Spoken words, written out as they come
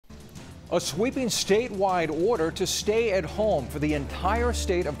A sweeping statewide order to stay at home for the entire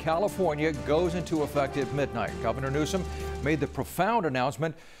state of California goes into effect at midnight. Governor Newsom made the profound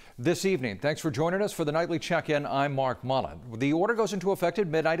announcement this evening. Thanks for joining us for the Nightly Check-In. I'm Mark Mullen. The order goes into effect at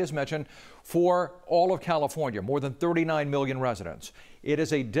midnight, as mentioned, for all of California, more than 39 million residents. It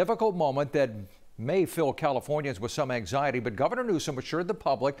is a difficult moment that may fill Californians with some anxiety, but Governor Newsom assured the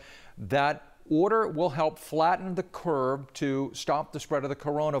public that order will help flatten the curve to stop the spread of the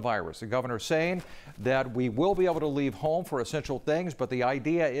coronavirus. The governor saying that we will be able to leave home for essential things, but the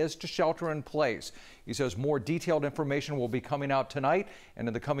idea is to shelter in place. He says more detailed information will be coming out tonight and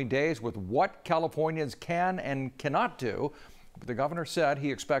in the coming days with what Californians can and cannot do. But the governor said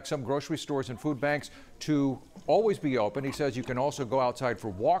he expects some grocery stores and food banks to always be open. He says you can also go outside for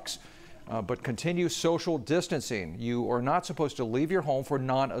walks, but continue social distancing. You are not supposed to leave your home for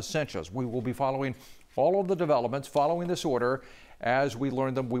non-essentials. We will be following all of the developments following this order. As we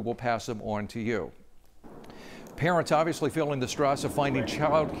learn them, we will pass them on to you. Parents obviously feeling the stress of finding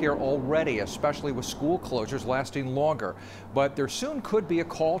childcare already, especially with school closures lasting longer. But there soon could be a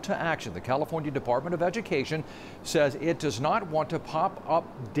call to action. The California Department of Education says it does not want to pop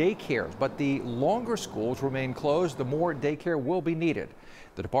up daycares, but the longer schools remain closed, the more daycare will be needed.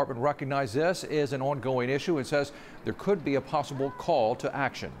 The department recognizes this is an ongoing issue and says there could be a possible call to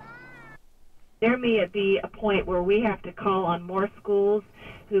action. There may be a point where we have to call on more schools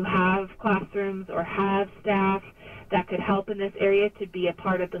who have classrooms or have staff that could help in this area to be a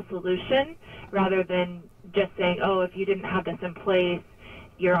part of the solution, rather than just saying, oh, if you didn't have this in place,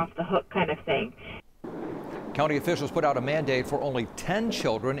 you're off the hook kind of thing. County officials put out a mandate for only 10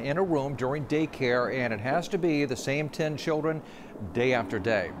 children in a room during daycare, and it has to be the same 10 children day after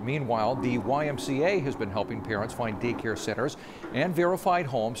day. Meanwhile, the YMCA has been helping parents find daycare centers and verified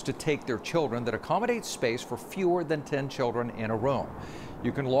homes to take their children that accommodate space for fewer than 10 children in a room.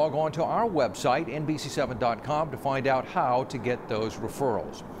 You can log on to our website, NBC7.com, to find out how to get those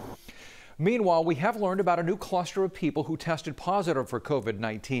referrals. Meanwhile, we have learned about a new cluster of people who tested positive for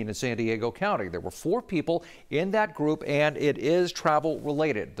COVID-19 in San Diego County. There were 4 people in that group, and it is travel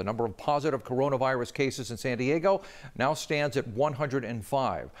related. The number of positive coronavirus cases in San Diego now stands at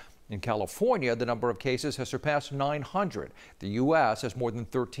 105. In California, the number of cases has surpassed 900. The U.S. has more than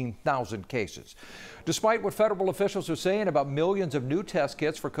 13,000 cases. Despite what federal officials are saying about millions of new test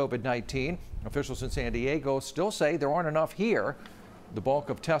kits for COVID-19, officials in San Diego still say there aren't enough here. The bulk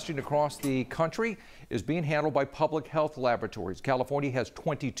of testing across the country is being handled by public health laboratories. California has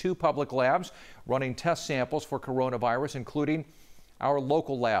 22 public labs running test samples for coronavirus, including our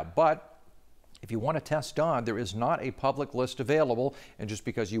local lab. But if you want a test done, there is not a public list available. And just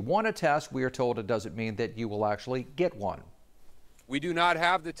because you want a test, we are told it doesn't mean that you will actually get one. We do not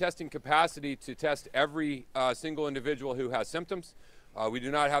have the testing capacity to test every single individual who has symptoms. We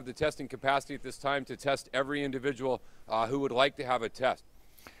do not have the testing capacity at this time to test every individual who would like to have a test.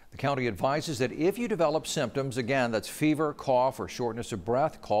 The county advises that if you develop symptoms, again, that's fever, cough, or shortness of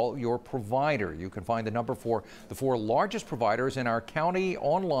breath, call your provider. You can find the number for the 4 largest providers in our county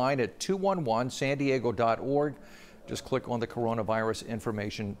online at 211sandiego.org. Just click on the coronavirus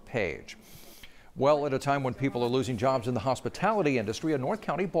information page. Well, at a time when people are losing jobs in the hospitality industry, a North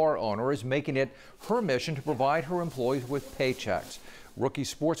County bar owner is making it her mission to provide her employees with paychecks. Rookie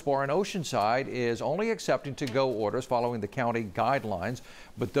Sports Bar in Oceanside is only accepting to-go orders following the county guidelines,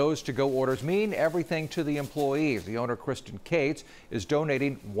 but those to-go orders mean everything to the employees. The owner, Kristen Cates, is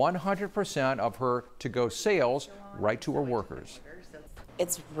donating 100% of her to-go sales right to her workers.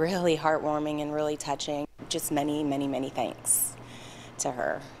 It's really heartwarming and really touching. Just many, many, many thanks to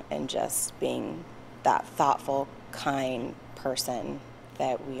her, and just being that thoughtful, kind person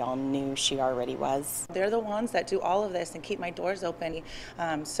that we all knew she already was. They're the ones that do all of this and keep my doors open,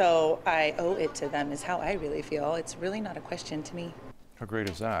 so I owe it to them is how I really feel. It's really not a question to me. How great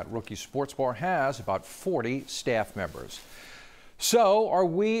is that? Rookie Sports Bar has about 40 staff members. So are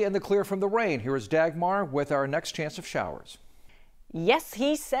we in the clear from the rain? Here is Dagmar with our next chance of showers. Yes,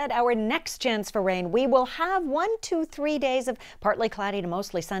 he said our next chance for rain. We will have 1, 2, 3 days of partly cloudy to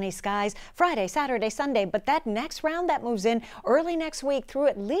mostly sunny skies Friday, Saturday, Sunday. But that next round that moves in early next week through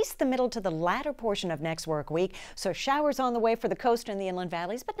at least the middle to the latter portion of next work week. So showers on the way for the coast and the inland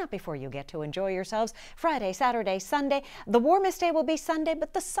valleys, but not before you get to enjoy yourselves Friday, Saturday, Sunday. The warmest day will be Sunday,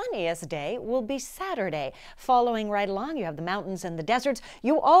 but the sunniest day will be Saturday. Following right along, you have the mountains and the deserts.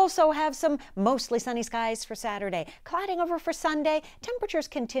 You also have some mostly sunny skies for Saturday. Clouding over for Sunday. Temperatures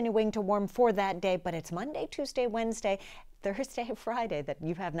continuing to warm for that day, but it's Monday, Tuesday, Wednesday, Thursday, Friday that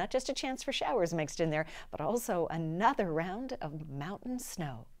you have not just a chance for showers mixed in there, but also another round of mountain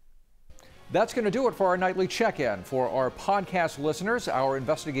snow. That's going to do it for our nightly check-in. For our podcast listeners, our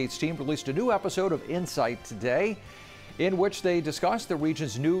Investigates team released a new episode of Insight today, in which they discuss the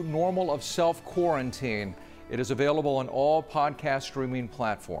region's new normal of self-quarantine. It is available on all podcast streaming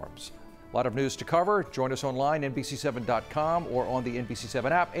platforms. A lot of news to cover. Join us online, NBC7.com, or on the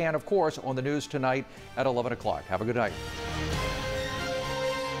NBC7 app, and of course on the news tonight at 11 o'clock. Have a good night.